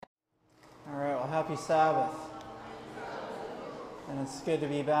happy Sabbath. And it's good to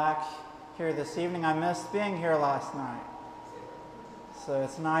be back here this evening. I missed being here last night. So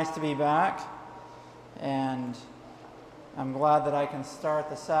it's nice to be back. And I'm glad that I can start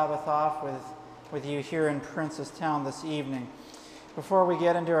the Sabbath off with you here in Princes Town this evening. Before we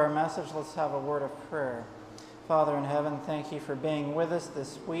get into our message, let's have a word of prayer. Father in heaven, thank you for being with us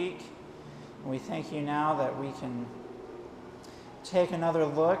this week. And we thank you now that we can take another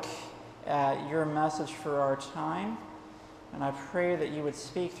look at your message for our time. And I pray that you would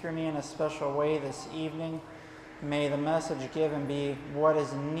speak through me in a special way this evening. May the message given be what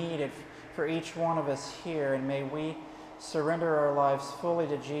is needed for each one of us here, and may we surrender our lives fully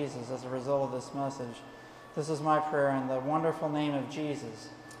to Jesus as a result of this message. This is my prayer in the wonderful name of Jesus.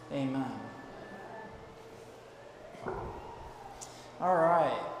 Amen. All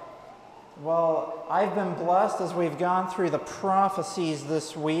right. Well, I've been blessed as we've gone through the prophecies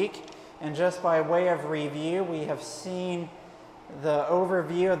this week. And just by way of review, we have seen the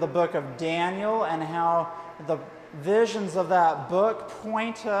overview of the book of Daniel and how the visions of that book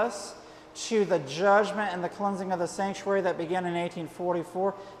point us to the judgment and the cleansing of the sanctuary that began in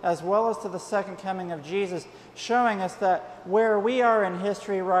 1844, as well as to the second coming of Jesus, showing us that where we are in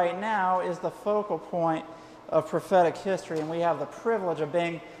history right now is the focal point of prophetic history, and we have the privilege of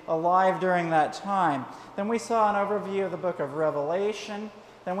being alive during that time. Then we saw an overview of the book of Revelation.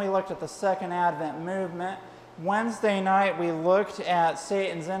 Then we looked at the Second Advent movement. Wednesday night we looked at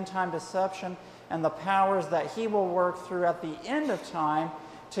Satan's end-time deception and the powers that he will work through at the end of time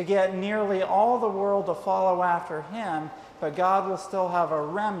to get nearly all the world to follow after him, but God will still have a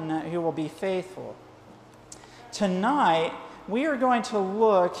remnant who will be faithful. Tonight we are going to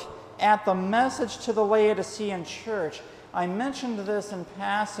look at the message to the Laodicean church. I mentioned this in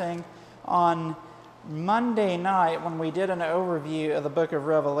passing on Monday night when we did an overview of the book of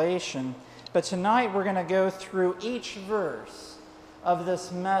Revelation, but tonight we're going to go through each verse of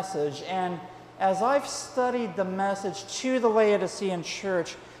this message. And as I've studied the message to the Laodicean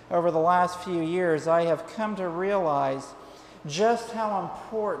church over the last few years, I have come to realize just how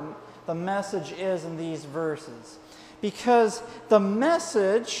important the message is in these verses. Because the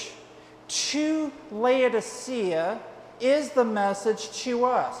message to Laodicea is the message to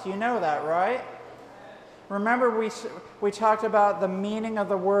us. You know that, right? Remember we talked about the meaning of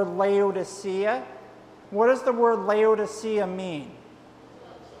the word Laodicea? What does the word Laodicea mean?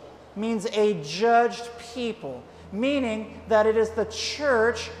 It means a judged people, meaning that it is the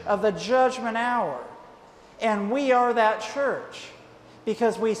church of the judgment hour. And we are that church,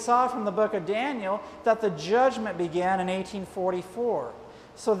 because we saw from the book of Daniel that the judgment began in 1844.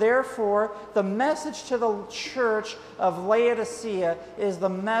 So therefore, the message to the church of Laodicea is the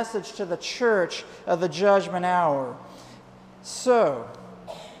message to the church of the judgment hour. So,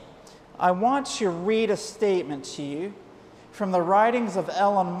 I want to read a statement to you from the writings of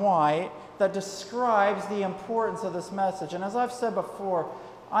Ellen White that describes the importance of this message. And as I've said before,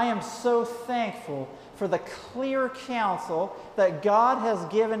 I am so thankful for the clear counsel that God has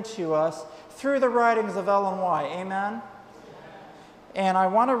given to us through the writings of Ellen White. Amen? And I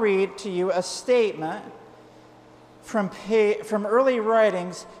want to read to you a statement from early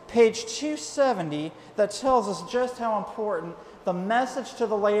writings, page 270, that tells us just how important the message to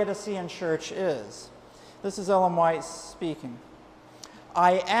the Laodicean church is. This is Ellen White speaking.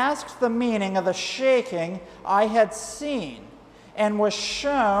 I asked the meaning of the shaking I had seen, and was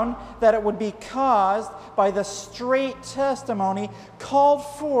shown that it would be caused by the straight testimony called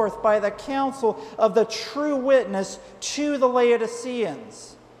forth by the counsel of the true witness to the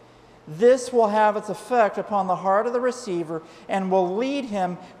Laodiceans. This will have its effect upon the heart of the receiver and will lead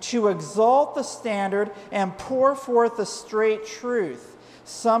him to exalt the standard and pour forth the straight truth.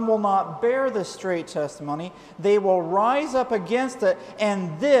 Some will not bear this straight testimony. They will rise up against it,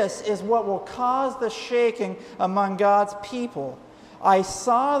 and this is what will cause the shaking among God's people. I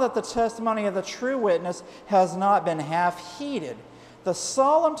saw that the testimony of the true witness has not been half heeded. The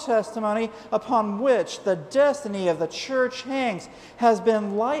solemn testimony upon which the destiny of the church hangs has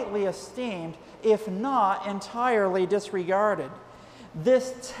been lightly esteemed, if not entirely disregarded.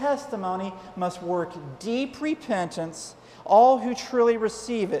 This testimony must work deep repentance. All who truly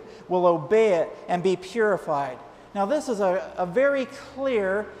receive it will obey it and be purified. Now, this is a very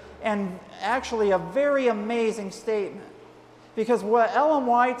clear and actually a very amazing statement. Because what Ellen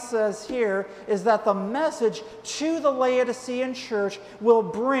White says here is that the message to the Laodicean church will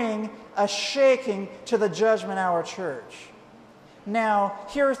bring a shaking to the judgment hour church. Now,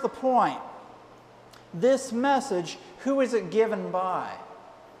 here's the point. This message, who is it given by?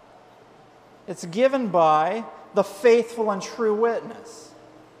 It's given by the faithful and true witness.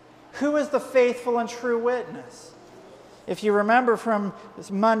 Who is the faithful and true witness? If you remember from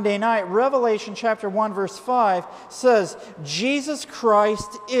this Monday night, Revelation chapter 1 verse 5 says, Jesus Christ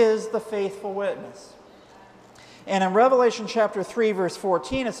is the faithful witness. And in Revelation chapter 3 verse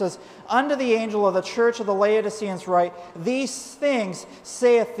 14 it says, unto the angel of the church of the Laodiceans write, these things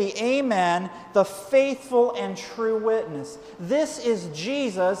saith the Amen, the faithful and true witness. This is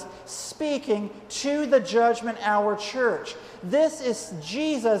Jesus speaking to the judgment hour church. This is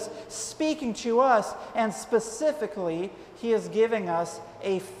Jesus speaking to us, and specifically, He is giving us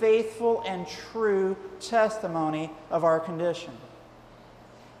a faithful and true testimony of our condition.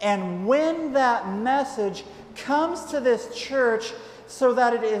 And when that message comes to this church so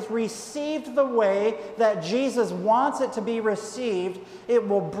that it is received the way that Jesus wants it to be received, it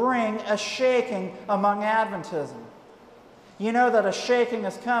will bring a shaking among Adventism. You know that a shaking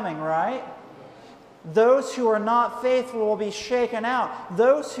is coming, right? Those who are not faithful will be shaken out.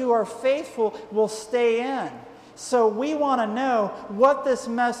 Those who are faithful will stay in. So we want to know what this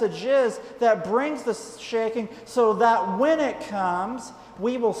message is that brings the shaking so that when it comes,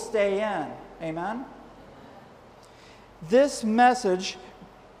 we will stay in. Amen? This message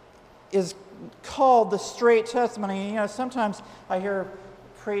is called the straight testimony. You know, sometimes I hear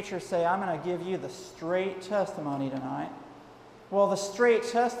preachers say, I'm going to give you the straight testimony tonight. Well, the straight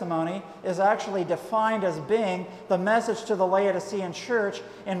testimony is actually defined as being the message to the Laodicean church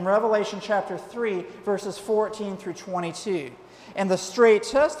in Revelation chapter 3, verses 14 through 22. And the straight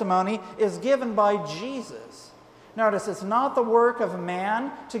testimony is given by Jesus. Notice, it's not the work of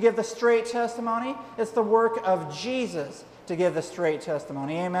man to give the straight testimony. It's the work of Jesus to give the straight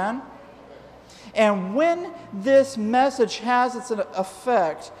testimony. Amen? And when this message has its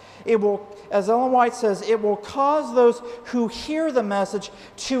effect, it will, as Ellen White says, it will cause those who hear the message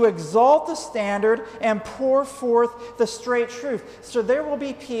to exalt the standard and pour forth the straight truth. So there will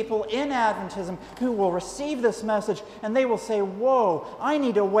be people in Adventism who will receive this message and they will say, whoa, I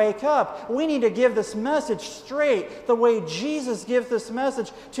need to wake up. We need to give this message straight, the way Jesus gives this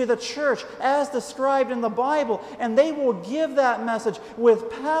message to the church as described in the Bible. And they will give that message with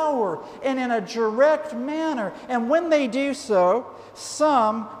power and in a direct manner. And when they do so,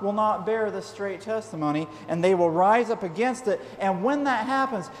 some will not bear the straight testimony, and they will rise up against it. And when that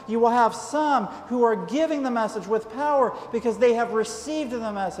happens, you will have some who are giving the message with power because they have received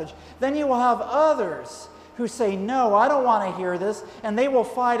the message. Then you will have others who say, no, I don't want to hear this, and they will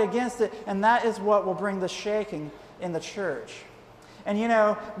fight against it, and that is what will bring the shaking in the church. And you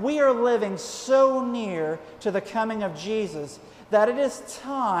know, we are living so near to the coming of Jesus that it is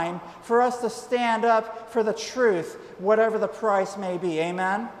time for us to stand up for the truth, whatever the price may be.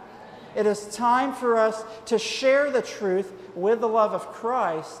 Amen? It is time for us to share the truth with the love of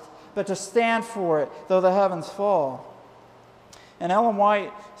Christ, but to stand for it, though the heavens fall. And Ellen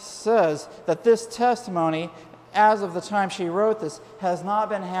White says that this testimony, as of the time she wrote this, has not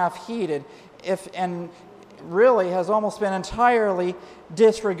been half-heeded, and really has almost been entirely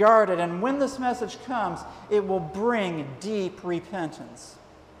disregarded. And when this message comes, it will bring deep repentance.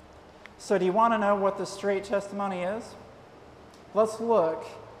 So do you want to know what the straight testimony is? Let's look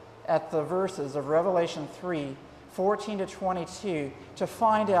at the verses of Revelation 3, 14 to 22 to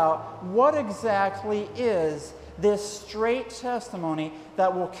find out what exactly is this straight testimony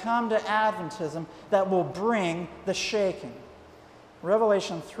that will come to Adventism that will bring the shaking.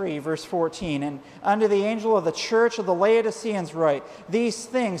 Revelation 3, verse 14, and unto the angel of the church of the Laodiceans write, these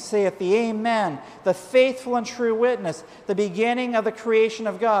things saith the Amen, the faithful and true witness, the beginning of the creation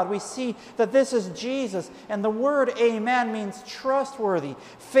of God. We see that this is Jesus, and the word Amen means trustworthy.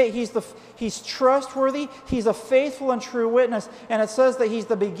 He's trustworthy, He's a faithful and true witness, and it says that He's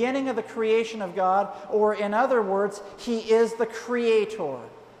the beginning of the creation of God, or in other words, He is the Creator.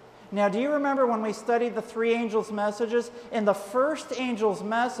 Now, do you remember when we studied the three angels' messages? In the first angel's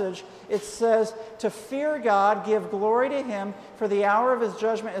message, it says, to fear God, give glory to Him, for the hour of His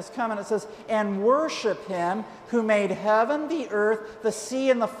judgment is come. And it says, and worship Him who made heaven, the earth, the sea,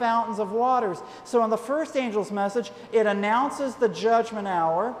 and the fountains of waters. So in the first angel's message, it announces the judgment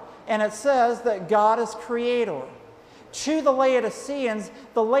hour, and it says that God is Creator. To the Laodiceans,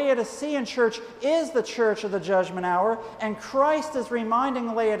 the Laodicean church is the church of the judgment hour, and Christ is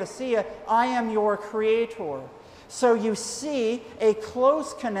reminding Laodicea, I am your Creator. So you see a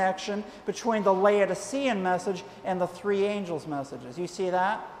close connection between the Laodicean message and the three angels' messages. You see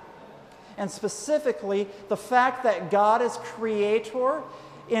that? And specifically, the fact that God is Creator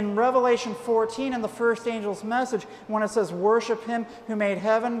In Revelation 14, in the first angel's message, when it says, worship him who made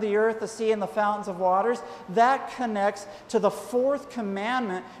heaven, the earth, the sea, and the fountains of waters, that connects to the fourth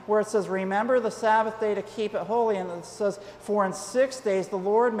commandment where it says, remember the Sabbath day to keep it holy. And it says, for in 6 days the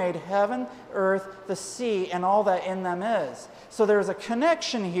Lord made heaven, earth, the sea, and all that in them is. So there's a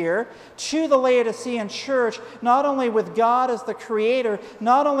connection here to the Laodicean church, not only with God as the creator,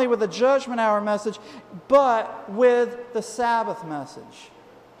 not only with the judgment hour message, but with the Sabbath message.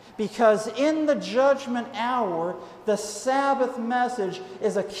 Because in the judgment hour, the Sabbath message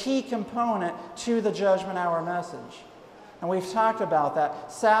is a key component to the judgment hour message. And we've talked about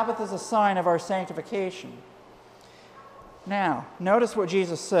that. Sabbath is a sign of our sanctification. Now, notice what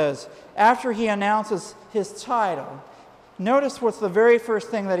Jesus says. After he announces his title, notice what's the very first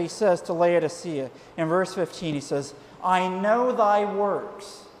thing that he says to Laodicea. In verse 15, he says, I know thy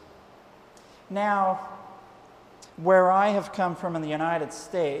works. Now, where I have come from in the United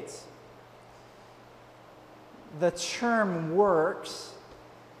States, the term works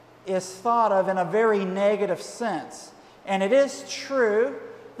is thought of in a very negative sense. And it is true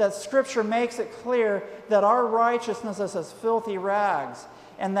that Scripture makes it clear that our righteousness is as filthy rags,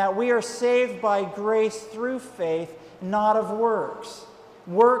 and that we are saved by grace through faith, not of works.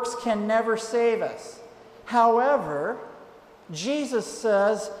 Works can never save us. However, Jesus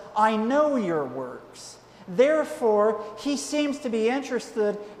says, I know your works. Therefore, he seems to be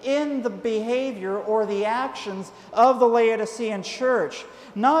interested in the behavior or the actions of the Laodicean church.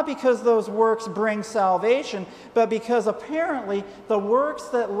 Not because those works bring salvation, but because apparently the works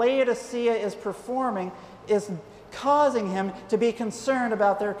that Laodicea is performing is causing him to be concerned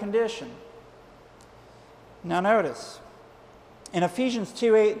about their condition. Now notice, in Ephesians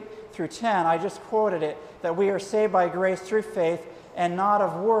 2:8-10, I just quoted it, that we are saved by grace through faith, and not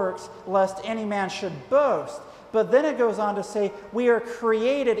of works, lest any man should boast. But then it goes on to say, we are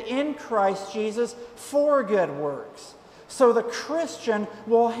created in Christ Jesus for good works. So the Christian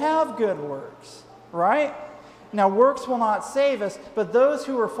will have good works, right? Now, works will not save us, but those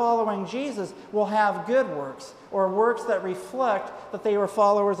who are following Jesus will have good works, or works that reflect that they are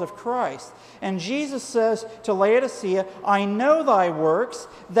followers of Christ. And Jesus says to Laodicea, I know thy works,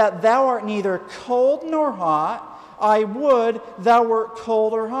 that thou art neither cold nor hot. I would thou wert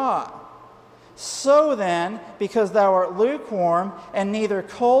cold or hot. So then, because thou art lukewarm, and neither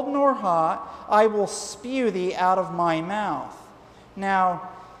cold nor hot, I will spew thee out of my mouth. Now,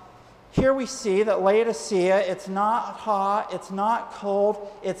 here we see that Laodicea, it's not hot, it's not cold,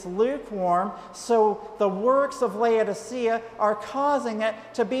 it's lukewarm. So the works of Laodicea are causing it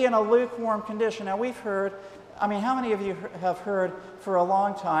to be in a lukewarm condition. Now we've heard, how many of you have heard for a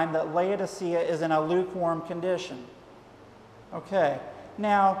long time that Laodicea is in a lukewarm condition? Okay.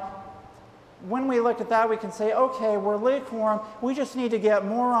 Now, when we look at that, we can say, okay, we're lukewarm. We just need to get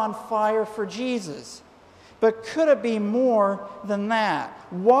more on fire for Jesus. But could it be more than that?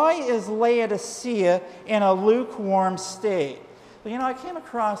 Why is Laodicea in a lukewarm state? Well, I came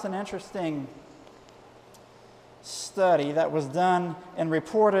across an interesting study that was done and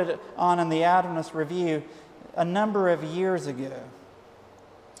reported on in the Adventist Review a number of years ago.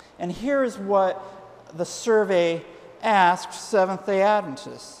 And here's what the survey asked Seventh-day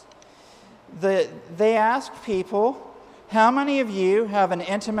Adventists. They asked people, how many of you have an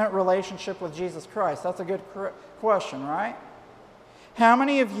intimate relationship with Jesus Christ? That's a good question, right? How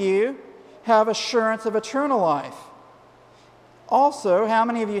many of you have assurance of eternal life? Also, how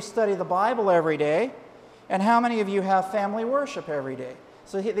many of you study the Bible every day? And how many of you have family worship every day?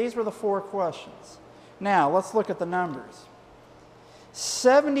 So these were the 4 questions. Now, let's look at the numbers.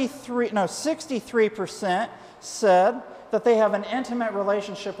 63% said that they have an intimate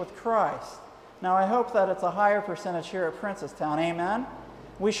relationship with Christ. Now, I hope that it's a higher percentage here at Princes Town. Amen?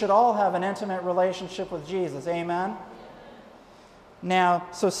 We should all have an intimate relationship with Jesus. Amen? Now,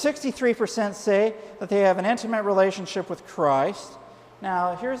 so 63% say that they have an intimate relationship with Christ.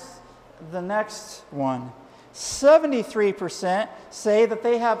 Now, here's the next one. 73% say that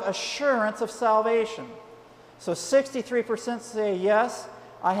they have assurance of salvation. So 63% say, yes,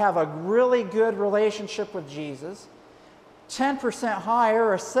 I have a really good relationship with Jesus. 10%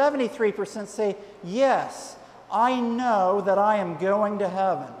 higher, or 73%, say, yes, I know that I am going to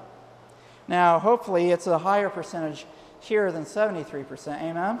heaven. Now, hopefully, it's a higher percentage here than 73%.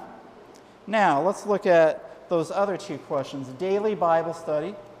 Amen? Now, let's look at those other 2 questions, daily Bible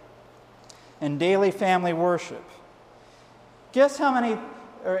study and daily family worship. Guess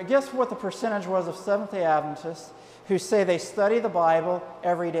what the percentage was of Seventh-day Adventists who say they study the Bible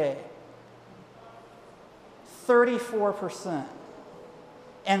every day? 34%.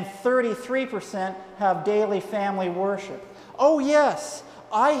 And 33% have daily family worship. Oh yes,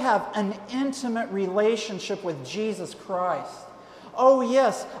 I have an intimate relationship with Jesus Christ. Oh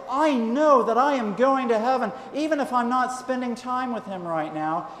yes, I know that I am going to heaven, even if I'm not spending time with Him right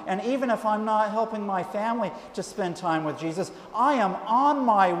now, and even if I'm not helping my family to spend time with Jesus. I am on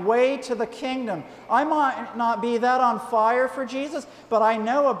my way to the kingdom. I might not be that on fire for Jesus, but I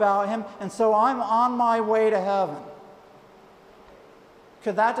know about Him, and so I'm on my way to heaven.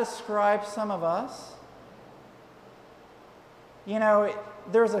 Could that describe some of us? You know,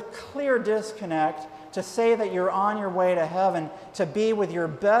 there's a clear disconnect to say that you're on your way to heaven, to be with your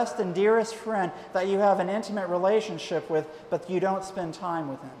best and dearest friend that you have an intimate relationship with, but you don't spend time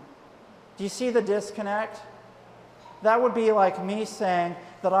with him. Do you see the disconnect? That would be like me saying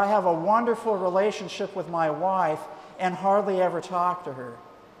that I have a wonderful relationship with my wife and hardly ever talk to her.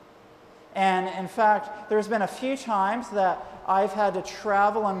 And in fact, there's been a few times that I've had to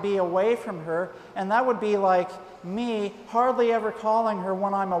travel and be away from her, and that would be like me hardly ever calling her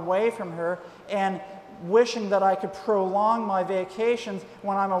when I'm away from her and wishing that I could prolong my vacations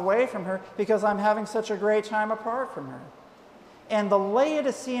when I'm away from her because I'm having such a great time apart from her. And the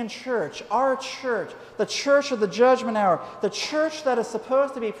Laodicean church, our church, the church of the judgment hour, the church that is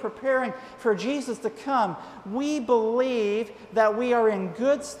supposed to be preparing for Jesus to come, we believe that we are in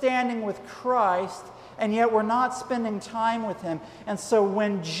good standing with Christ, and yet we're not spending time with Him. And so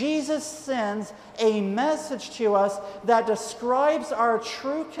when Jesus sends a message to us that describes our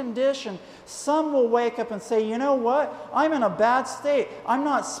true condition, some will wake up and say, you know what? I'm in a bad state. I'm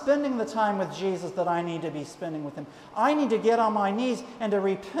not spending the time with Jesus that I need to be spending with Him. I need to get on my knees and to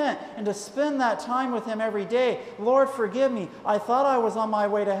repent and to spend that time with Him every day. Lord, forgive me. I thought I was on my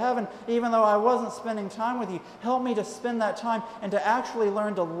way to heaven even though I wasn't spending time with You. Help me to spend that time and to actually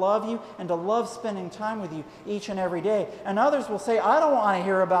learn to love You and to love spending time with You each and every day. And others will say, I don't want to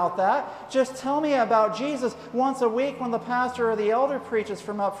hear about that. Just tell me about Jesus once a week when the pastor or the elder preaches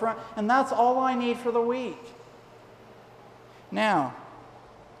from up front, and that's all I need for the week. Now,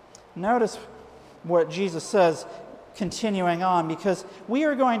 notice what Jesus says continuing on, because we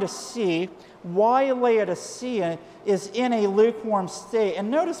are going to see why Laodicea is in a lukewarm state.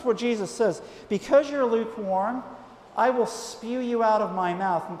 And notice what Jesus says, because you're lukewarm, I will spew you out of my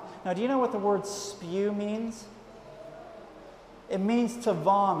mouth. Now, do you know what the word spew means? It means to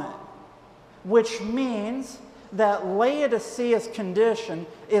vomit, which means that Laodicea's condition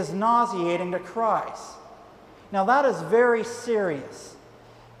is nauseating to Christ. Now, that is very serious.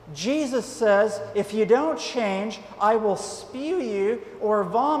 Jesus says, if you don't change, I will spew you or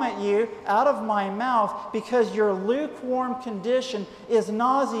vomit you out of my mouth because your lukewarm condition is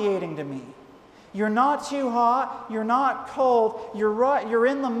nauseating to me. You're not too hot, you're not cold, you're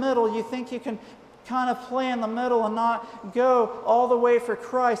in the middle. You think you can kind of play in the middle and not go all the way for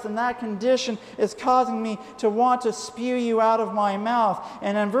Christ, and that condition is causing me to want to spew you out of my mouth.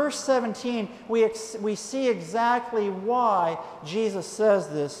 And in verse 17, we see exactly why Jesus says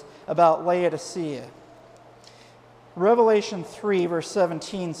this about Laodicea. Revelation 3, verse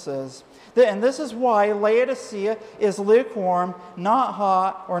 17 says, and this is why Laodicea is lukewarm, not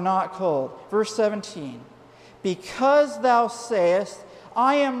hot or not cold. Verse 17, because thou sayest,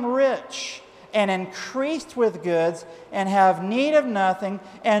 I am rich, and increased with goods, and have need of nothing,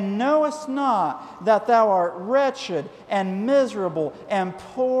 and knowest not that thou art wretched, and miserable, and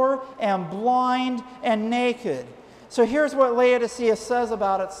poor, and blind, and naked. So here's what Laodicea says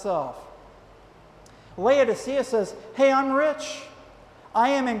about itself. Laodicea says, hey, I'm rich. I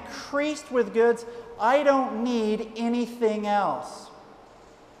am increased with goods. I don't need anything else.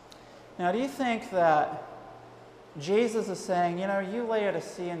 Now, do you think that Jesus is saying, you know, you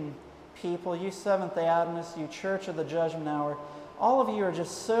Laodicean people, you Seventh-day Adventists, you Church of the Judgment Hour, all of you are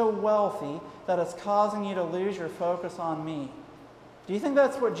just so wealthy that it's causing you to lose your focus on me. Do you think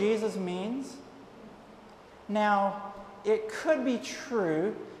that's what Jesus means? Now, it could be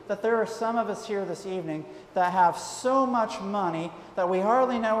true that there are some of us here this evening that have so much money that we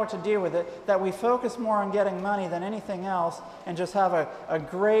hardly know what to do with it, that we focus more on getting money than anything else and just have a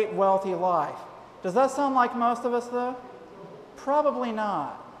great, wealthy life. Does that sound like most of us, though? Probably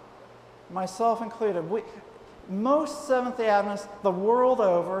not. Myself included. Most Seventh-day Adventists, the world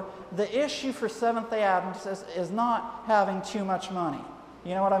over, the issue for Seventh-day Adventists is not having too much money.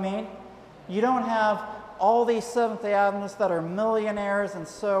 You know what I mean? You don't have all these Seventh-day Adventists that are millionaires and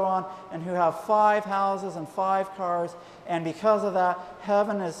so on, and who have 5 houses and 5 cars, and because of that,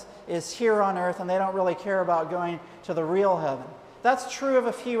 heaven is here on earth, and they don't really care about going to the real heaven. That's true of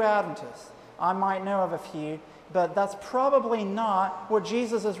a few Adventists. I might know of a few, but that's probably not what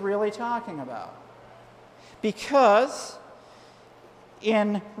Jesus is really talking about. Because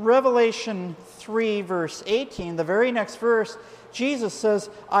in Revelation 3, verse 18, the very next verse, Jesus says,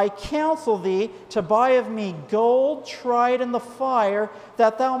 I counsel thee to buy of me gold tried in the fire,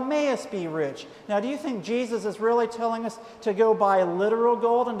 that thou mayest be rich. Now, do you think Jesus is really telling us to go buy literal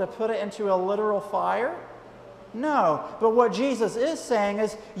gold and to put it into a literal fire? No, but what Jesus is saying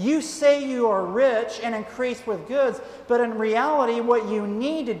is, you say you are rich and increase with goods, but in reality what you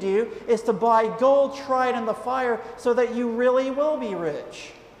need to do is to buy gold tried in the fire so that you really will be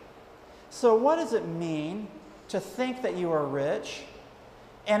rich. So what does it mean to think that you are rich?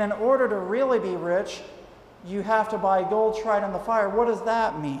 And in order to really be rich, you have to buy gold tried in the fire. What does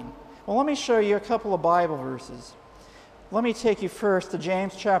that mean? Well, let me show you a couple of Bible verses. Let me take you first to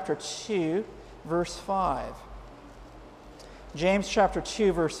James chapter 2, verse 5. James chapter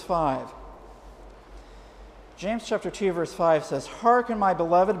 2, verse 5. James chapter 2, verse 5 says, Hearken, my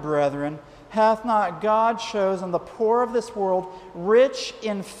beloved brethren, hath not God chosen the poor of this world rich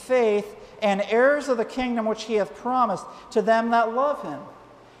in faith and heirs of the kingdom which he hath promised to them that love him?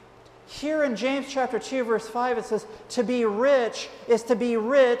 Here in James chapter 2, verse 5, it says, to be rich is to be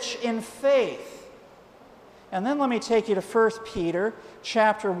rich in faith. And then let me take you to 1 Peter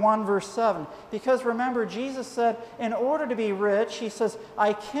chapter 1, verse 7. Because remember, Jesus said, in order to be rich, he says,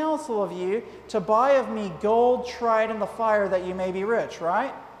 I counsel of you to buy of me gold tried in the fire that you may be rich,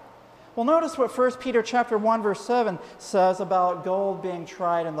 right? Well, notice what 1 Peter chapter 1, verse 7 says about gold being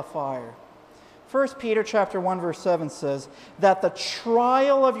tried in the fire. 1 Peter chapter 1, verse 7 says, that the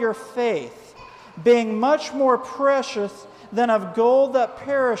trial of your faith, being much more precious than of gold that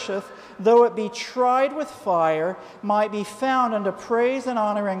perisheth, though it be tried with fire, might be found unto praise and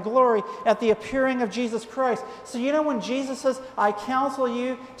honor and glory at the appearing of Jesus Christ. So you know when Jesus says, I counsel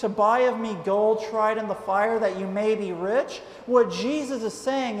you to buy of me gold tried in the fire that you may be rich, what Jesus is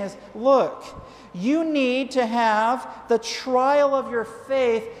saying is, look, you need to have the trial of your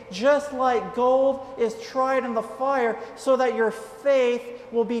faith just like gold is tried in the fire so that your faith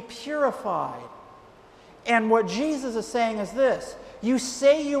will be purified. And what Jesus is saying is this, you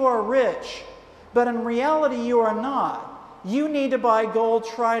say you are rich, but in reality you are not. You need to buy gold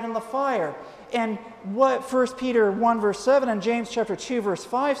tried in the fire. And what 1 Peter 1 verse 7 and James chapter 2 verse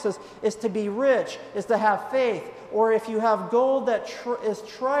 5 says is to be rich, is to have faith. Or if you have gold that is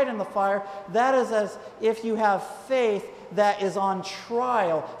tried in the fire, that is as if you have faith that is on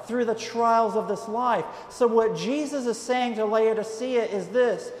trial through the trials of this life. So what Jesus is saying to Laodicea is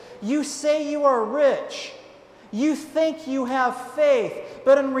this, you say you are rich. You think you have faith,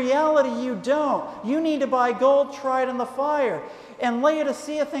 but in reality you don't. You need to buy gold tried in the fire. And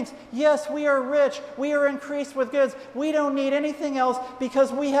Laodicea thinks, yes, we are rich. We are increased with goods. We don't need anything else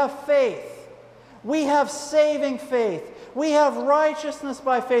because we have faith. We have saving faith. We have righteousness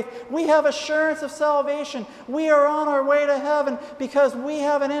by faith. We have assurance of salvation. We are on our way to heaven because we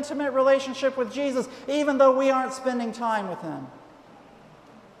have an intimate relationship with Jesus, even though we aren't spending time with him.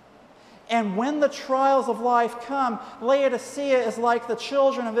 And when the trials of life come, Laodicea is like the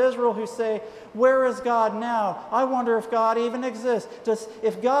children of Israel who say, where is God now? I wonder if God even exists.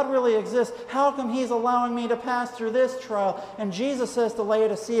 If God really exists, how come he's allowing me to pass through this trial? And Jesus says to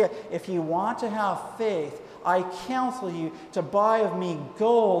Laodicea, if you want to have faith, I counsel you to buy of me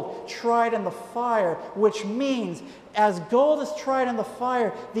gold tried in the fire, which means as gold is tried in the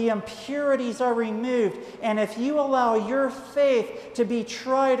fire, the impurities are removed. And if you allow your faith to be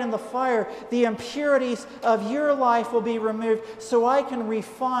tried in the fire, the impurities of your life will be removed, so I can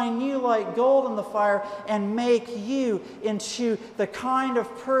refine you like gold in the fire and make you into the kind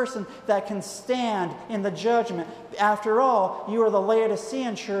of person that can stand in the judgment. After all, you are the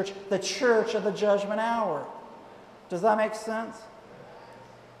Laodicean church, the church of the judgment hour. Does that make sense?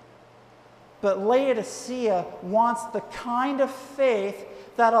 But Laodicea wants the kind of faith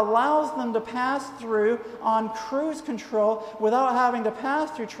that allows them to pass through on cruise control without having to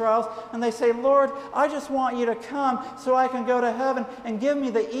pass through trials. And they say, Lord, I just want you to come so I can go to heaven and give me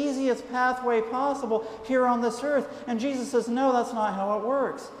the easiest pathway possible here on this earth. And Jesus says, no, that's not how it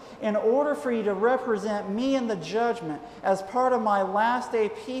works. In order for you to represent me in the judgment as part of my last day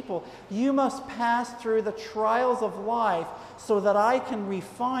people, you must pass through the trials of life so that I can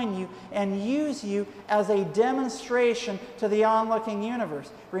refine you and use you as a demonstration to the onlooking universe.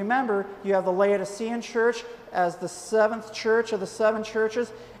 Remember, you have the Laodicean church as the seventh church of the seven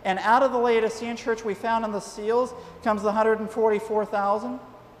churches, and out of the Laodicean church we found in the seals comes the 144,000.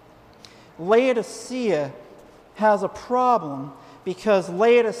 Laodicea has a problem because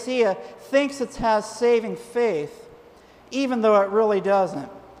Laodicea thinks it has saving faith, even though it really doesn't.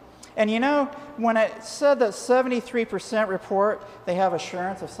 And you know, when it said that 73% report they have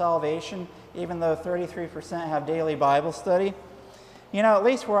assurance of salvation, even though 33% have daily Bible study, you know, at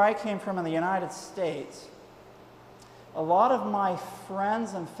least where I came from in the United States, a lot of my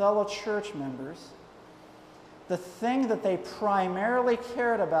friends and fellow church members, the thing that they primarily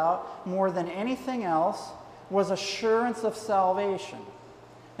cared about more than anything else was assurance of salvation.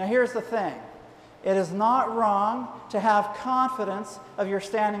 Now here's the thing. It is not wrong to have confidence of your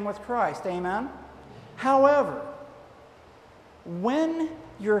standing with Christ. Amen? However, when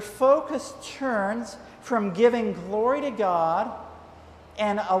your focus turns from giving glory to God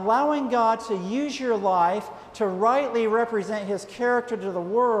and allowing God to use your life to rightly represent His character to the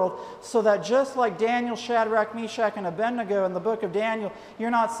world, so that just like Daniel, Shadrach, Meshach, and Abednego in the book of Daniel, you're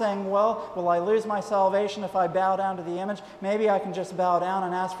not saying, well, will I lose my salvation if I bow down to the image? Maybe I can just bow down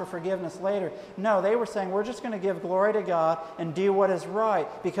and ask for forgiveness later. No, they were saying, we're just going to give glory to God and do what is right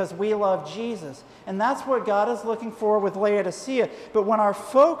because we love Jesus. And that's what God is looking for with Laodicea. But when our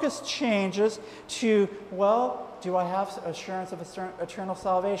focus changes to, well, do I have assurance of eternal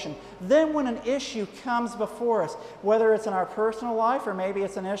salvation? Then when an issue comes before us, whether it's in our personal life or maybe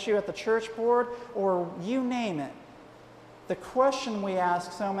it's an issue at the church board or you name it, the question we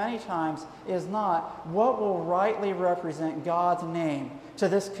ask so many times is not, what will rightly represent God's name to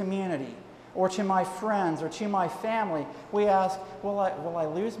this community or to my friends or to my family? We ask, will I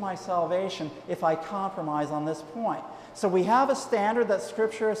lose my salvation if I compromise on this point? So we have a standard that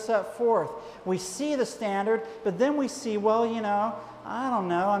Scripture has set forth. We see the standard, but then we see, well, I don't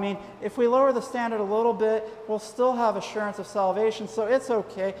know. I mean, if we lower the standard a little bit, we'll still have assurance of salvation, so it's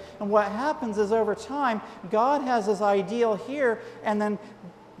okay. And what happens is over time, God has His ideal here,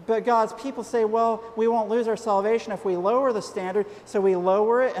 but God's people say, well, we won't lose our salvation if we lower the standard, so we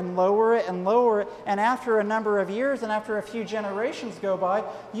lower it and lower it and lower it, and after a number of years and after a few generations go by,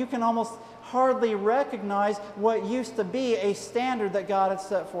 you can almost hardly recognize what used to be a standard that God had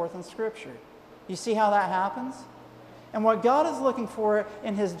set forth in Scripture. You see how that happens? And what God is looking for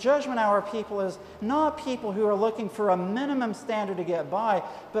in His judgment hour people is not people who are looking for a minimum standard to get by,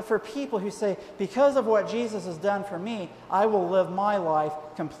 but for people who say, because of what Jesus has done for me, I will live my life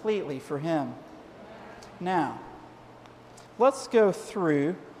completely for Him. Now, let's go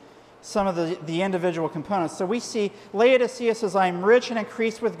through some of the individual components. So we see Laodicea says, I am rich and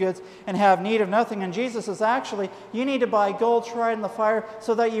increased with goods and have need of nothing. And Jesus says, actually, you need to buy gold tried in the fire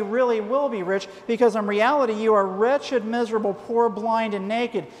so that you really will be rich, because in reality you are wretched, miserable, poor, blind, and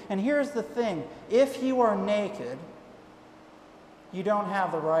naked. And here's the thing. If you are naked, you don't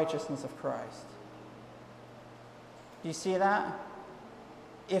have the righteousness of Christ. Do you see that?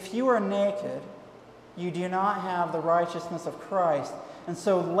 If you are naked, you do not have the righteousness of Christ. And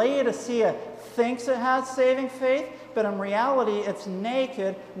so Laodicea thinks it has saving faith, but in reality it's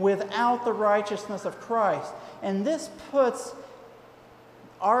naked without the righteousness of Christ. And this puts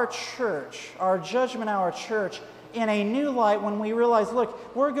our church, our judgment hour church, in a new light when we realize,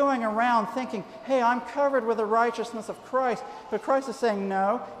 look, we're going around thinking, hey, I'm covered with the righteousness of Christ. But Christ is saying,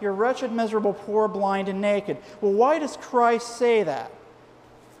 no, you're wretched, miserable, poor, blind, and naked. Well, why does Christ say that?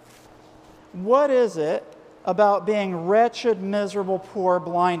 What is it about being wretched, miserable, poor,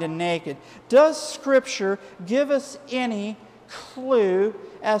 blind, and naked? Does Scripture give us any clue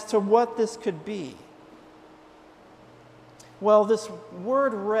as to what this could be? Well, this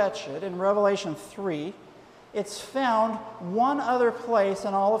word wretched in Revelation 3, it's found one other place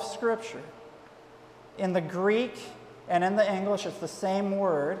in all of Scripture. In the Greek and in the English, it's the same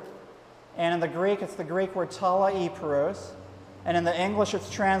word. And in the Greek, it's the Greek word talaiperos. And in the English, it's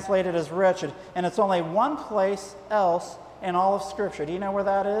translated as wretched. And it's only one place else in all of Scripture. Do you know where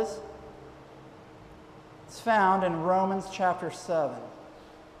that is? It's found in Romans chapter 7.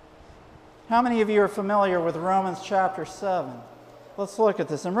 How many of you are familiar with Romans chapter 7? Let's look at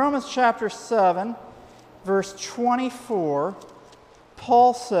this. In Romans chapter 7, verse 24,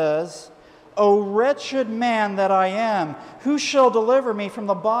 Paul says, O wretched man that I am, who shall deliver me from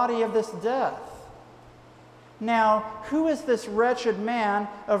the body of this death? Now, who is this wretched man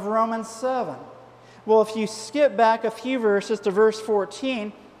of Romans 7? Well, if you skip back a few verses to verse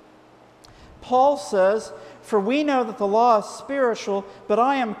 14, Paul says, For we know that the law is spiritual, but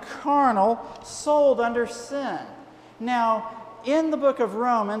I am carnal, sold under sin. Now, in the book of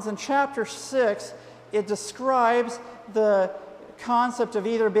Romans, in chapter 6, it describes the concept of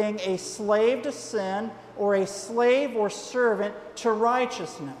either being a slave to sin or a slave or servant to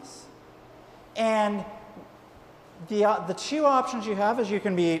righteousness. And the two options you have is you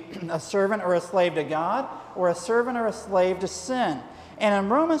can be a servant or a slave to God, or a servant or a slave to sin. And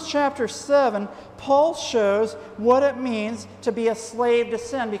in Romans chapter 7, Paul shows what it means to be a slave to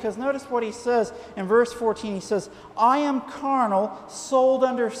sin. Because notice what he says in verse 14. He says, I am carnal, sold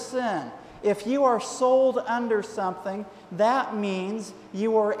under sin. If you are sold under something, that means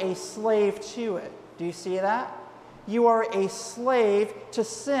you are a slave to it. Do you see that? You are a slave to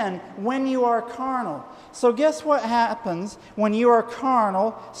sin when you are carnal. So guess what happens when you are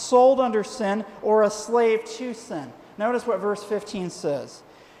carnal, sold under sin, or a slave to sin? Notice what verse 15 says.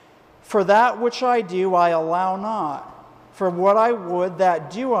 For that which I do, I allow not. For what I would,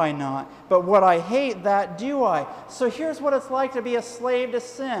 that do I not. But what I hate, that do I. So here's what it's like to be a slave to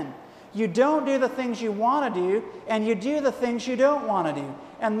sin. You don't do the things you want to do, and you do the things you don't want to do.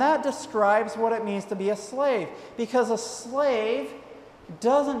 And that describes what it means to be a slave. Because a slave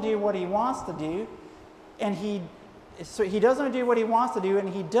doesn't do what he wants to do, and he doesn't do what he wants to do, and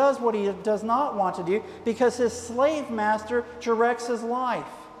he does what he does not want to do because his slave master directs his life.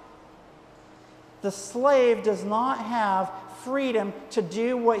 The slave does not have freedom to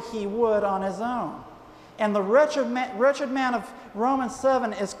do what he would on his own. And the wretched man of Romans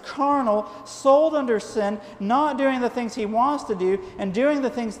 7 is carnal, sold under sin, not doing the things he wants to do, and doing the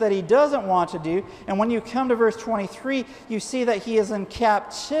things that he doesn't want to do. And when you come to verse 23, you see that he is in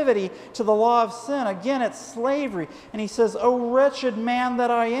captivity to the law of sin. Again, it's slavery. And he says, "O wretched man that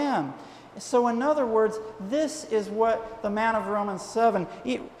I am." So in other words, this is what the man of Romans 7,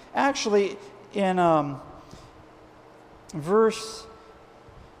 actually in verse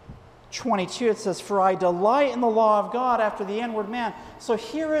 22, it says, "For I delight in the law of God after the inward man." So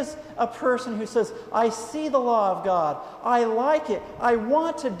here is a person who says, I see the law of God. I like it. I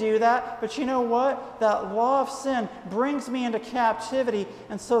want to do that. But you know what? That law of sin brings me into captivity.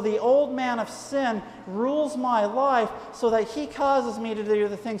 And so the old man of sin rules my life so that he causes me to do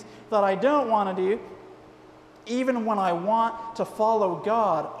the things that I don't want to do, even when I want to follow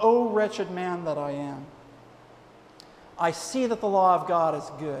God. O wretched man that I am. I see that the law of God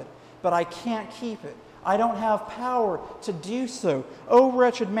is good, but I can't keep it. I don't have power to do so. O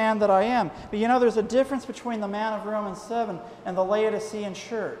wretched man that I am. But you know, there's a difference between the man of Romans 7 and the Laodicean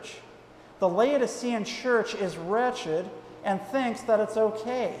church. The Laodicean church is wretched and thinks that it's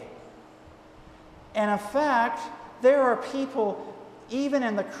okay. And in fact, there are people, even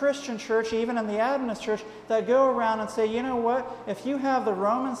in the Christian church, even in the Adventist church, that go around and say, you know what? If you have the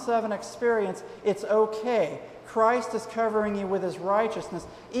Romans 7 experience, it's okay. Christ is covering you with his righteousness,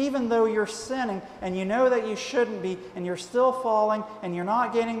 even though you're sinning and you know that you shouldn't be, and you're still falling and you're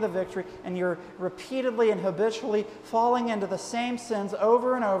not gaining the victory, and you're repeatedly and habitually falling into the same sins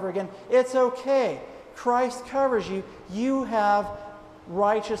over and over again. It's okay. Christ covers you. You have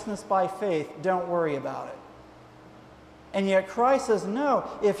righteousness by faith. Don't worry about it. And yet Christ says, no,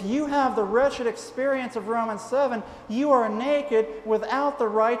 if you have the wretched experience of Romans 7, you are naked without the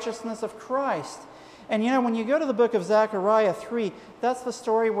righteousness of Christ. And you know, when you go to the book of Zechariah 3, that's the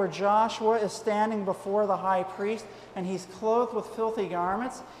story where Joshua is standing before the high priest, and he's clothed with filthy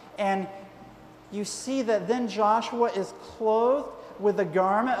garments. And you see that then Joshua is clothed with the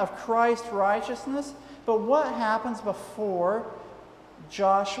garment of Christ's righteousness. But what happens before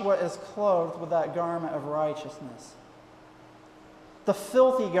Joshua is clothed with that garment of righteousness? The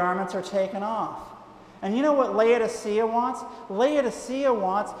filthy garments are taken off. And you know what Laodicea wants? Laodicea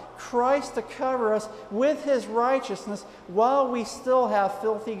wants Christ to cover us with his righteousness while we still have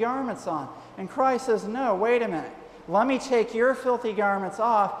filthy garments on. And Christ says, no, wait a minute. Let me take your filthy garments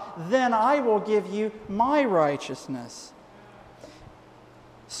off, then I will give you my righteousness.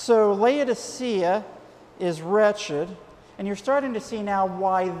 So Laodicea is wretched, and you're starting to see now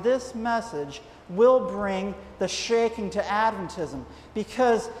why this message will bring the shaking to Adventism.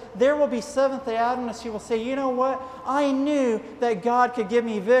 Because there will be Seventh-day Adventists who will say, you know what? I knew that God could give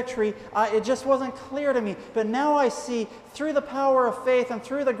me victory. It just wasn't clear to me. But now I see through the power of faith and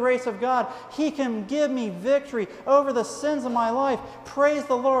through the grace of God, he can give me victory over the sins of my life. Praise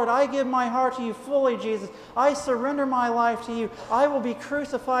the Lord. I give my heart to you fully, Jesus. I surrender my life to you. I will be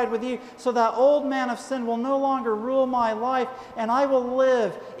crucified with you so that old man of sin will no longer rule my life, and I will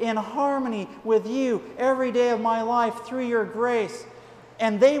live in harmony with you every day of my life through your grace.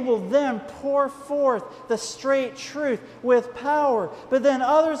 And they will then pour forth the straight truth with power. But then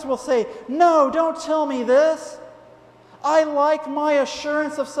others will say, no, don't tell me this. I like my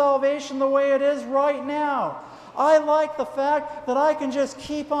assurance of salvation the way it is right now. I like the fact that I can just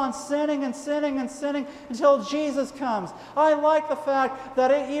keep on sinning and sinning and sinning until Jesus comes. I like the fact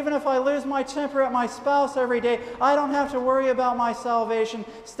that even if I lose my temper at my spouse every day, I don't have to worry about my salvation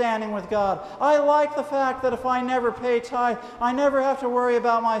standing with God. I like the fact that if I never pay tithe, I never have to worry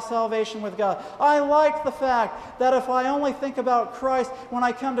about my salvation with God. I like the fact that if I only think about Christ when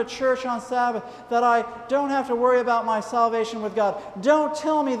I come to church on Sabbath, that I don't have to worry about my salvation with God. Don't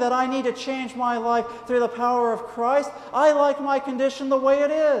tell me that I need to change my life through the power of Christ. I like my condition the way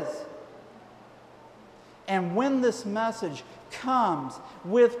it is. And when this message comes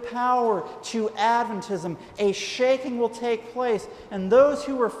with power to Adventism, a shaking will take place, and those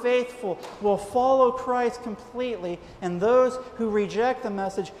who are faithful will follow Christ completely, and those who reject the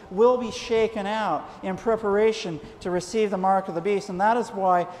message will be shaken out in preparation to receive the mark of the beast. And that is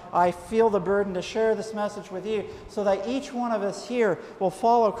why I feel the burden to share this message with you, so that each one of us here will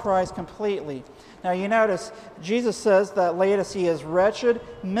follow Christ completely. Now you notice, Jesus says that Laodicea is wretched,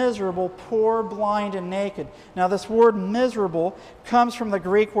 miserable, poor, blind, and naked. Now this word miserable comes from the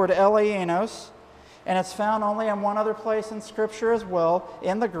Greek word elainos, and it's found only in one other place in Scripture as well,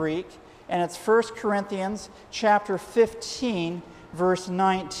 in the Greek, and it's 1 Corinthians chapter 15, verse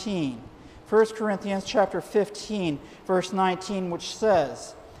 19. 1 Corinthians chapter 15, verse 19, which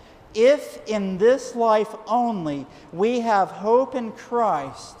says, "If in this life only we have hope in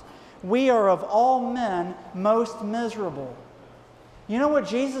Christ, we are of all men most miserable." You know what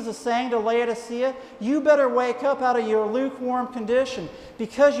Jesus is saying to Laodicea? You better wake up out of your lukewarm condition,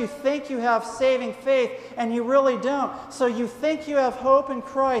 because you think you have saving faith and you really don't. So you think you have hope in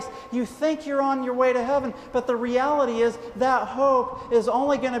Christ. You think you're on your way to heaven. But the reality is that hope is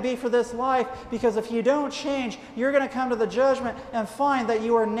only going to be for this life, because if you don't change, you're going to come to the judgment and find that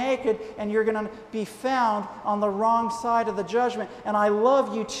you are naked and you're going to be found on the wrong side of the judgment. And I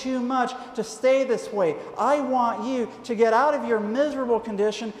love you too much to stay this way. I want you to get out of your miserable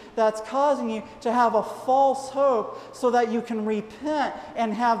condition that's causing you to have a false hope, so that you can repent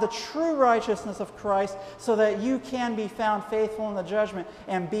and have the true righteousness of Christ, so that you can be found faithful in the judgment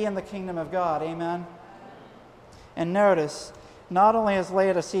and be in the kingdom of God. Amen? And notice, not only is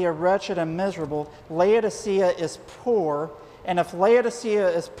Laodicea wretched and miserable, Laodicea is poor. And if Laodicea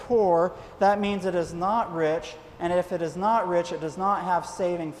is poor, that means it is not rich. And if it is not rich, it does not have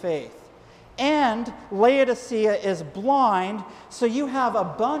saving faith. And Laodicea is blind, so you have a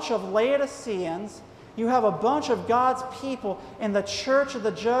bunch of Laodiceans, you have a bunch of God's people in the church of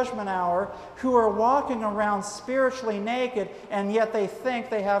the judgment hour who are walking around spiritually naked, and yet they think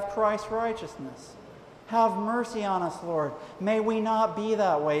they have Christ's righteousness. Have mercy on us, Lord. May we not be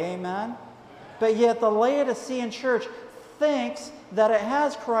that way, amen? But yet the Laodicean church thinks that it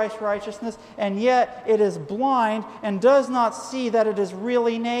has Christ's righteousness, and yet it is blind and does not see that it is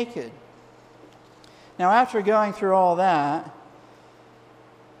really naked. Now, after going through all that,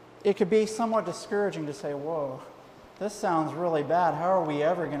 it could be somewhat discouraging to say, whoa, this sounds really bad. How are we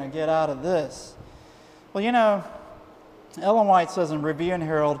ever going to get out of this? Well, you know, Ellen White says in Review and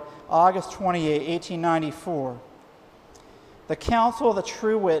Herald, August 28, 1894, "The counsel of the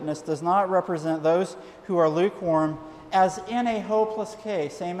true witness does not represent those who are lukewarm as in a hopeless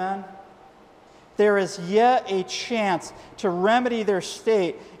case." Amen? There is yet a chance to remedy their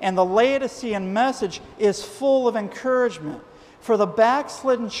state, and the Laodicean message is full of encouragement. For the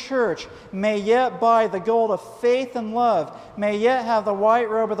backslidden church may yet buy the gold of faith and love, may yet have the white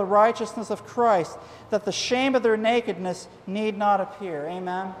robe of the righteousness of Christ, that the shame of their nakedness need not appear.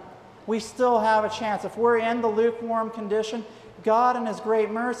 Amen? We still have a chance. If we're in the lukewarm condition, God in His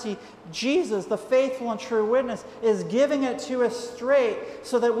great mercy, Jesus, the faithful and true witness, is giving it to us straight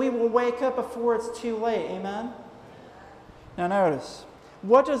so that we will wake up before it's too late. Amen? Now notice,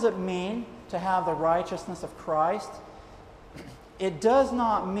 what does it mean to have the righteousness of Christ? It does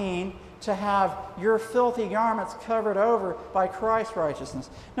not mean to have your filthy garments covered over by Christ's righteousness.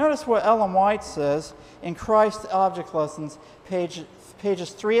 Notice what Ellen White says in Christ Object Lessons,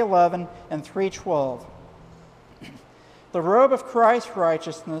 pages 311 and 312. "The robe of Christ's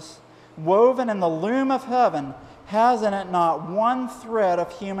righteousness, woven in the loom of heaven, has in it not one thread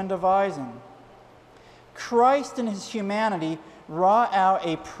of human devising. Christ in His humanity wrought out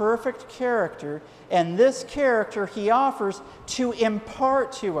a perfect character, and this character He offers to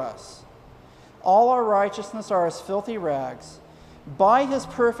impart to us. All our righteousness are as filthy rags. By His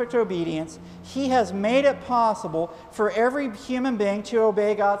perfect obedience, He has made it possible for every human being to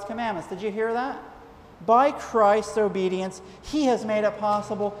obey God's commandments." Did you hear that? By Christ's obedience, He has made it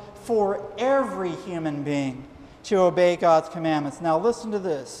possible for every human being to obey God's commandments. Now listen to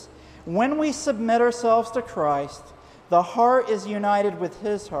this. When we submit ourselves to Christ, the heart is united with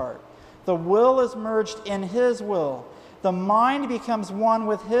His heart. The will is merged in His will. The mind becomes one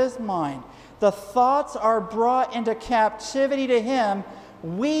with His mind. The thoughts are brought into captivity to Him.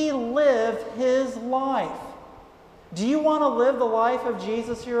 We live His life. Do you want to live the life of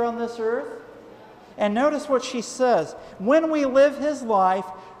Jesus here on this earth? And notice what she says. When we live His life,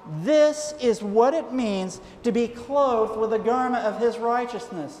 this is what it means to be clothed with a garment of His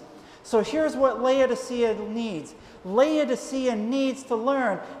righteousness. So here's what Laodicea needs. Laodicea needs to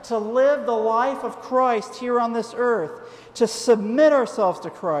learn to live the life of Christ here on this earth, to submit ourselves to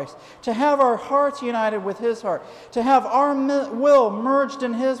Christ, to have our hearts united with His heart, to have our will merged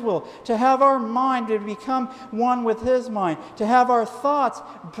in His will, to have our mind to become one with His mind, to have our thoughts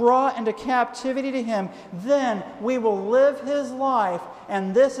brought into captivity to Him. Then we will live His life,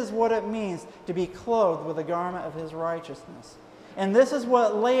 and this is what it means to be clothed with the garment of His righteousness. And this is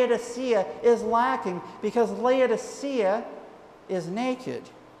what Laodicea is lacking, because Laodicea is naked.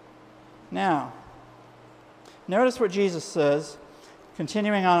 Now, notice what Jesus says,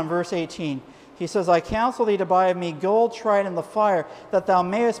 continuing on in verse 18. He says, I counsel thee to buy of me gold tried in the fire, that thou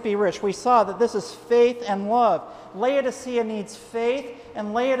mayest be rich. We saw that this is faith and love. Laodicea needs faith,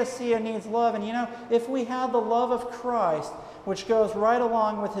 and Laodicea needs love. And you know, if we had the love of Christ, which goes right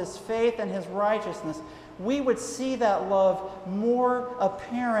along with His faith and His righteousness, we would see that love more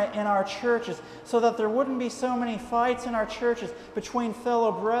apparent in our churches, so that there wouldn't be so many fights in our churches between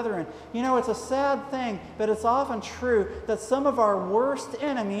fellow brethren. You know, it's a sad thing, but it's often true that some of our worst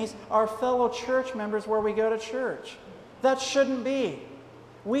enemies are fellow church members where we go to church. That shouldn't be.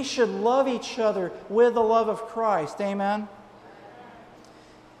 We should love each other with the love of Christ. Amen?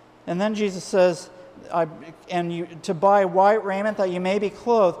 And then Jesus says, to buy white raiment, that you may be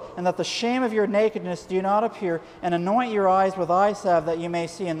clothed, and that the shame of your nakedness do not appear, and anoint your eyes with eye salve, that you may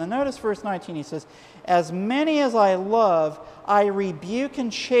see. And then notice verse 19, he says, as many as I love, I rebuke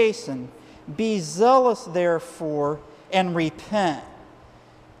and chasten. Be zealous, therefore, and repent.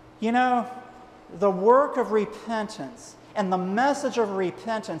 You know, the work of repentance and the message of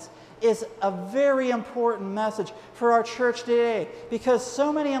repentance is a very important message for our church today, because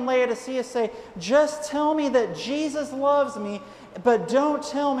so many in Laodicea say, just tell me that Jesus loves me, but don't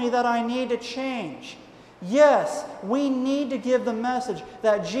tell me that I need to change. Yes, we need to give the message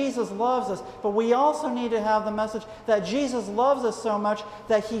that Jesus loves us, but we also need to have the message that Jesus loves us so much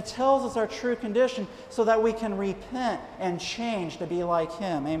that He tells us our true condition, so that we can repent and change to be like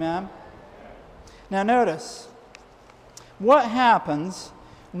Him. Amen? Now notice, what happens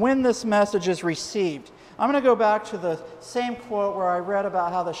when this message is received? I'm going to go back to the same quote where I read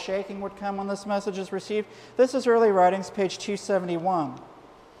about how the shaking would come when this message is received. This is Early Writings, page 271.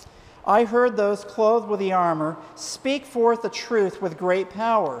 I heard those clothed with the armor speak forth the truth with great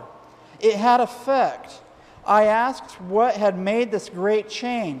power. It had effect. I asked what had made this great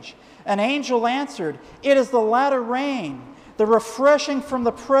change. An angel answered, it is the latter rain, the refreshing from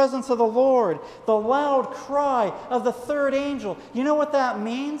the presence of the Lord, the loud cry of the third angel. You know what that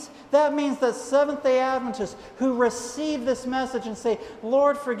means? That means that Seventh-day Adventists who receive this message and say,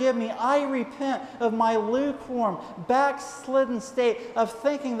 Lord, forgive me, I repent of my lukewarm, backslidden state of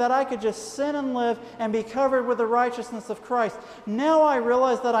thinking that I could just sin and live and be covered with the righteousness of Christ. Now I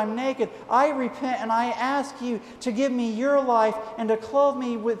realize that I'm naked. I repent and I ask you to give me your life and to clothe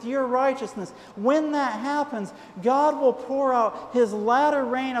me with your righteousness. When that happens, God will pour out His latter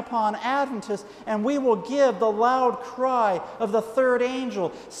rain upon Adventists, and we will give the loud cry of the third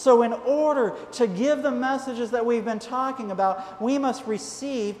angel. So in order to give the messages that we've been talking about, we must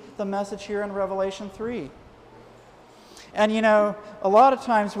receive the message here in Revelation 3. And you know, a lot of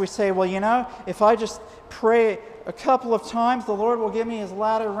times we say, well, you know, if I just pray a couple of times, the Lord will give me His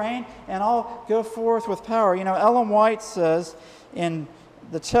latter rain and I'll go forth with power. You know, Ellen White says in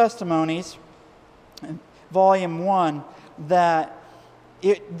the Testimonies, Volume 1, that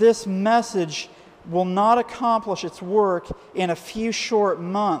this message will not accomplish its work in a few short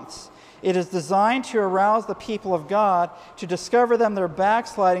months. It is designed to arouse the people of God, to discover them their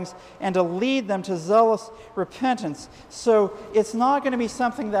backslidings, and to lead them to zealous repentance. So it's not going to be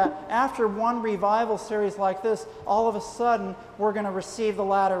something that after one revival series like this, all of a sudden we're going to receive the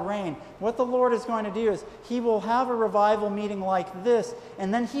latter rain. What the Lord is going to do is He will have a revival meeting like this,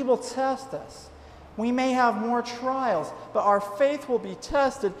 and then He will test us. We may have more trials, but our faith will be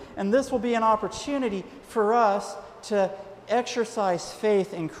tested, and this will be an opportunity for us to exercise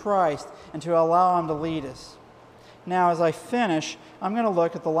faith in Christ and to allow Him to lead us. Now, as I finish, I'm going to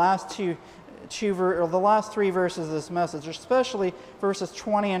look at the last three verses of this message, especially verses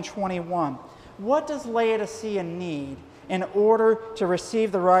 20 and 21. What does Laodicea need in order to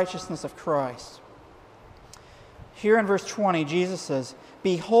receive the righteousness of Christ? Here in verse 20, Jesus says,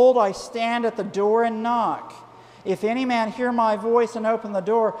 behold, I stand at the door and knock. If any man hear my voice and open the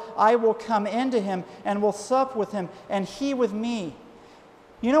door, I will come into him and will sup with him, and he with me.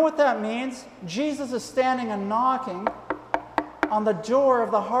 You know what that means? Jesus is standing and knocking on the door of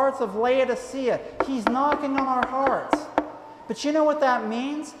the hearts of Laodicea. He's knocking on our hearts. But you know what that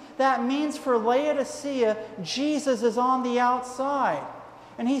means? That means for Laodicea, Jesus is on the outside.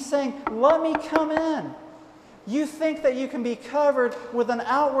 And He's saying, let me come in. You think that you can be covered with an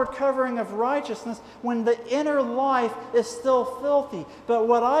outward covering of righteousness when the inner life is still filthy. But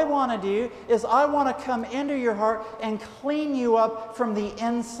what I want to do is I want to come into your heart and clean you up from the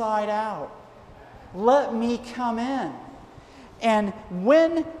inside out. Let me come in. And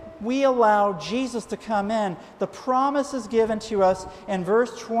when we allow Jesus to come in, the promise is given to us in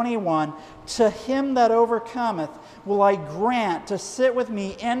verse 21, "To him that overcometh will I grant to sit with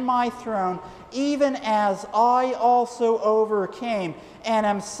me in my throne, even as I also overcame and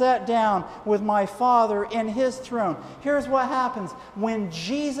am set down with my Father in his throne." Here's what happens. When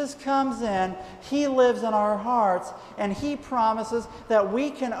Jesus comes in, he lives in our hearts, and he promises that we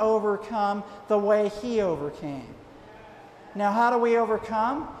can overcome the way he overcame. Now, how do we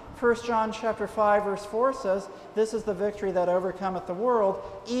overcome? 1 John chapter 5, verse 4 says, "This is the victory that overcometh the world,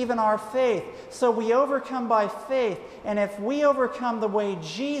 even our faith." So we overcome by faith. And if we overcome the way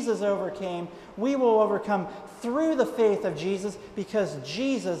Jesus overcame, we will overcome through the faith of Jesus, because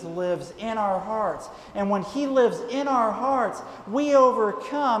Jesus lives in our hearts. And when he lives in our hearts, we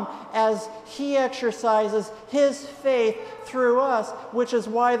overcome as he exercises his faith through us, which is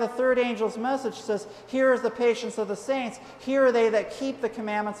why the third angel's message says, "Here is the patience of the saints. Here are they that keep the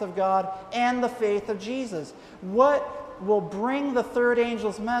commandments of God and the faith of Jesus." What will bring the third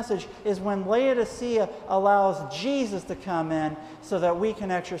angel's message is when Laodicea allows Jesus to come in so that we can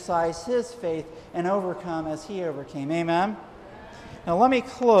exercise his faith and overcome as he overcame. Amen? Now let me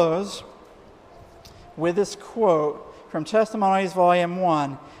close with this quote from Testimonies Volume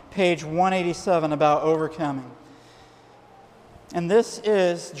 1, page 187, about overcoming. And this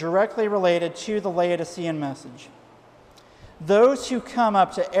is directly related to the Laodicean message. "Those who come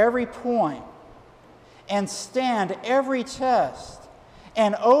up to every point and stand every test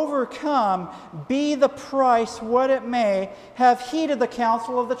and overcome, be the price what it may, have heeded the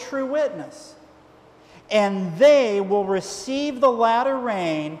counsel of the true witness. And they will receive the latter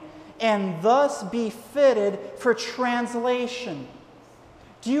rain and thus be fitted for translation."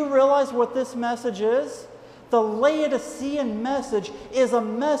 Do you realize what this message is? The Laodicean message is a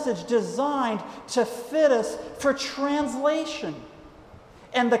message designed to fit us for translation.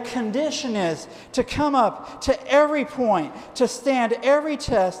 And the condition is to come up to every point, to stand every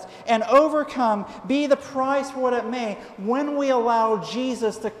test, and overcome, be the price what it may, when we allow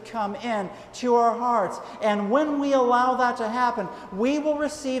Jesus to come in to our hearts. And when we allow that to happen, we will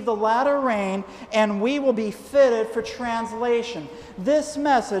receive the latter rain, and we will be fitted for translation. This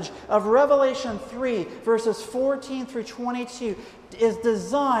message of Revelation 3, verses 14 through 22, is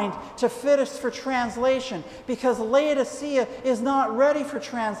designed to fit us for translation, because Laodicea is not ready for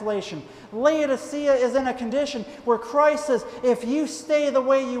translation. Laodicea is in a condition where Christ says, "If you stay the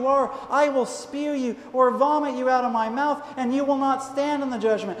way you are, I will spew you or vomit you out of my mouth, and you will not stand in the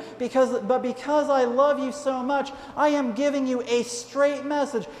judgment. But because I love you so much, I am giving you a straight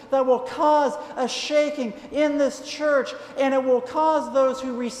message that will cause a shaking in this church, and it will cause those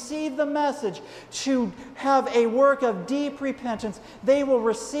who receive the message to have a work of deep repentance. They will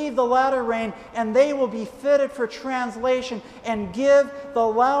receive the latter rain, and they will be fitted for translation and give the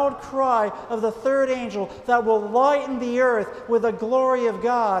loud cry of the third angel that will lighten the earth with the glory of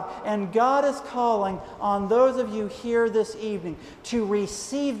God." And God is calling on those of you here this evening to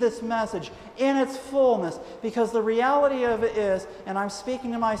receive this message in its fullness, because the reality of it is, and I'm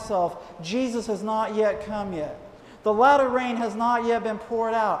speaking to myself, Jesus has not yet come yet. The latter rain has not yet been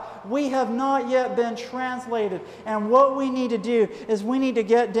poured out. We have not yet been translated. And what we need to do is we need to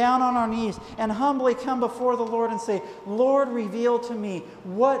get down on our knees and humbly come before the Lord and say, "Lord, reveal to me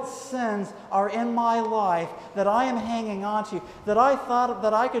what sins are in my life that I am hanging on to, that I thought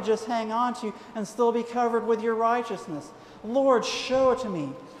that I could just hang on to and still be covered with your righteousness. Lord, show it to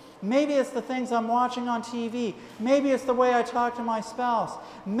me." Maybe it's the things I'm watching on TV. Maybe it's the way I talk to my spouse.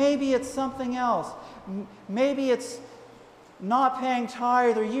 Maybe it's something else. Maybe it's not paying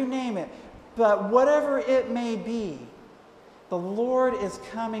tithe, or you name it. But whatever it may be, the Lord is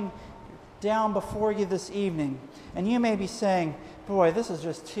coming down before you this evening. And you may be saying, "Boy, this is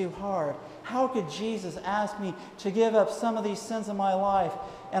just too hard. How could Jesus ask me to give up some of these sins in my life?"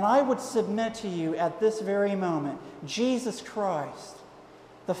 And I would submit to you at this very moment, Jesus Christ,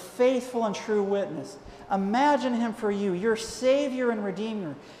 the faithful and true witness. Imagine him for you, your Savior and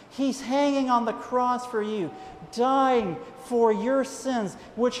Redeemer. He's hanging on the cross for you, dying for your sins,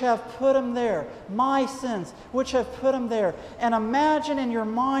 which have put him there. My sins, which have put him there. And imagine in your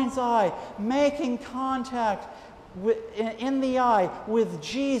mind's eye making contact in the eye with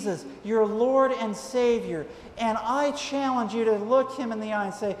Jesus, your Lord and Savior. And I challenge you to look him in the eye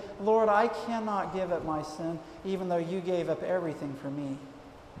and say, "Lord, I cannot give up my sin, even though you gave up everything for me."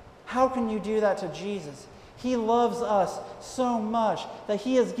 How can you do that to Jesus? He loves us so much that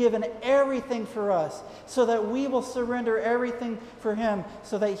He has given everything for us so that we will surrender everything for Him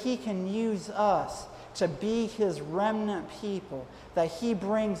so that He can use us to be His remnant people that He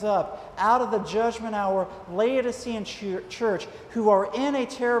brings up out of the judgment hour Laodicean church who are in a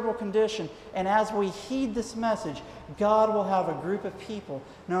terrible condition. And as we heed this message, God will have a group of people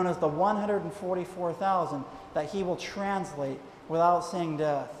known as the 144,000 that He will translate without seeing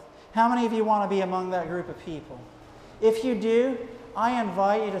death. How many of you want to be among that group of people? If you do, I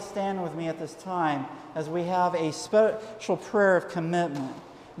invite you to stand with me at this time as we have a special prayer of commitment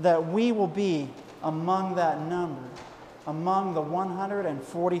that we will be among that number, among the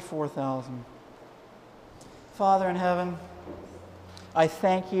 144,000. Father in heaven, I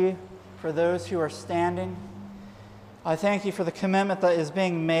thank You for those who are standing. I thank You for the commitment that is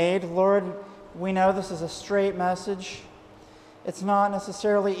being made. Lord, we know this is a straight message. It's not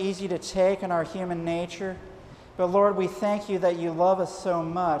necessarily easy to take in our human nature. But Lord, we thank You that You love us so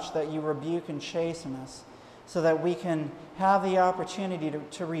much that You rebuke and chasten us so that we can have the opportunity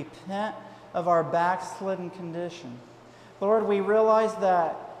to repent of our backslidden condition. Lord, we realize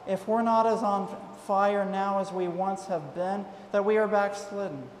that if we're not as on fire now as we once have been, that we are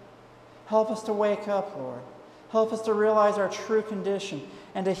backslidden. Help us to wake up, Lord. Help us to realize our true condition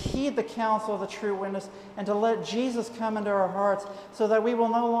and to heed the counsel of the true witness and to let Jesus come into our hearts so that we will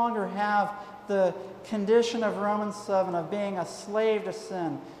no longer have the condition of Romans 7 of being a slave to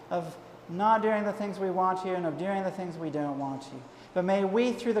sin, of not doing the things we want to and of doing the things we don't want to. But may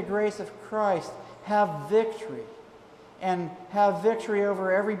we, through the grace of Christ, have victory and have victory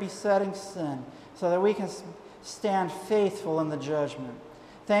over every besetting sin so that we can stand faithful in the judgment.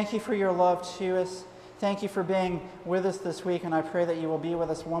 Thank You for Your love to us. Thank You for being with us this week, and I pray that You will be with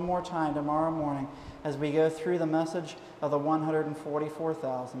us one more time tomorrow morning as we go through the message of the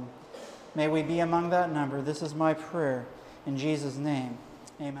 144,000. May we be among that number. This is my prayer. In Jesus' name,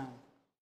 amen.